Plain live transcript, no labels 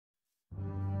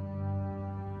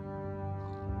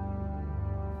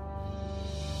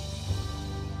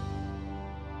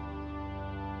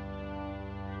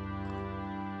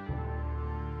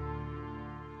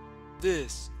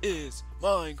This is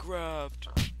Minecraft.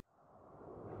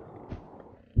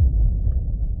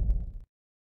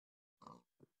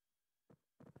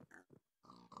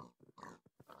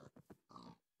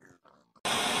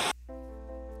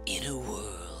 In a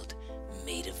world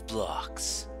made of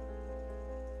blocks,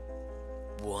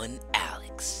 one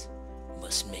Alex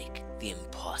must make the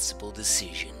impossible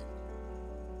decision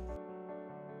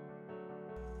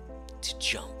to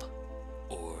jump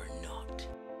or not.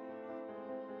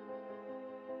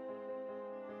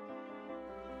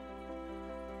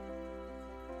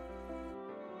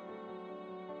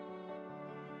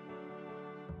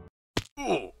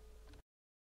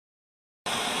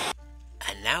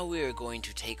 And now we are going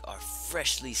to take our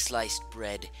freshly sliced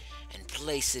bread and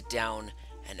place it down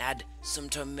and add some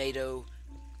tomato,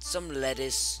 some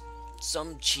lettuce,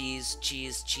 some cheese.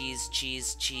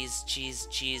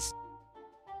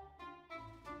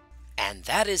 And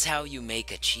that is how you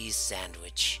make a cheese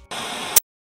sandwich.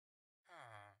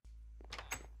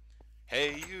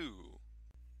 Hey you!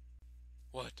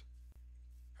 What?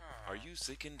 Are you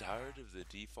sick and tired of the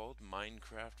default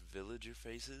Minecraft villager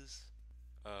faces?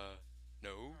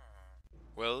 No?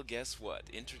 Well, guess what?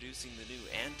 Introducing the new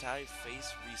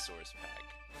anti-face resource pack.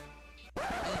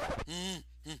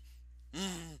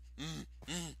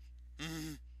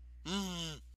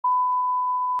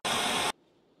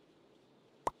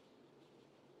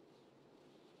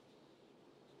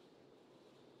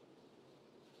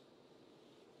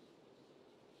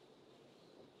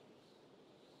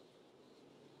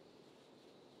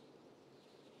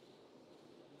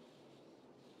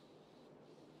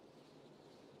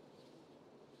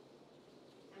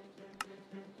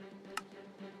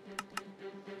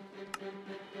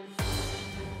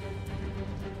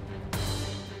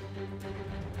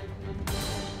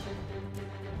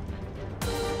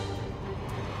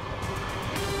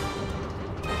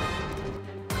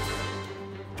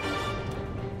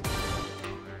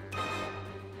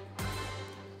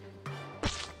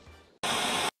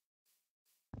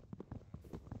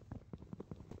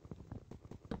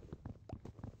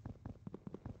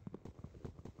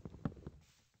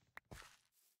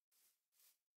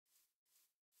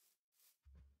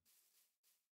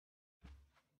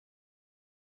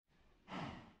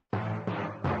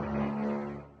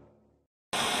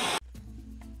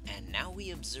 And now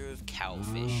we observe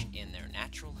cowfish in their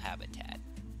natural habitat.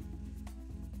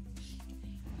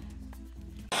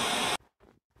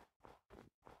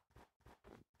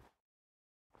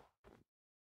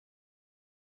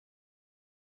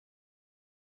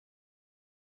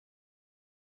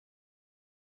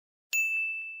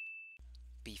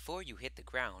 Before you hit the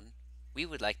ground, we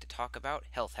would like to talk about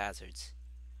health hazards.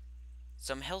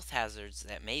 Some health hazards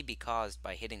that may be caused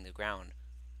by hitting the ground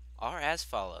are as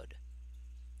followed: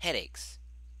 headaches,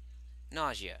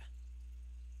 nausea,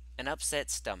 an upset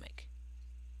stomach,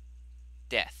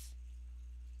 death.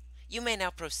 You may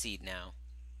now proceed now.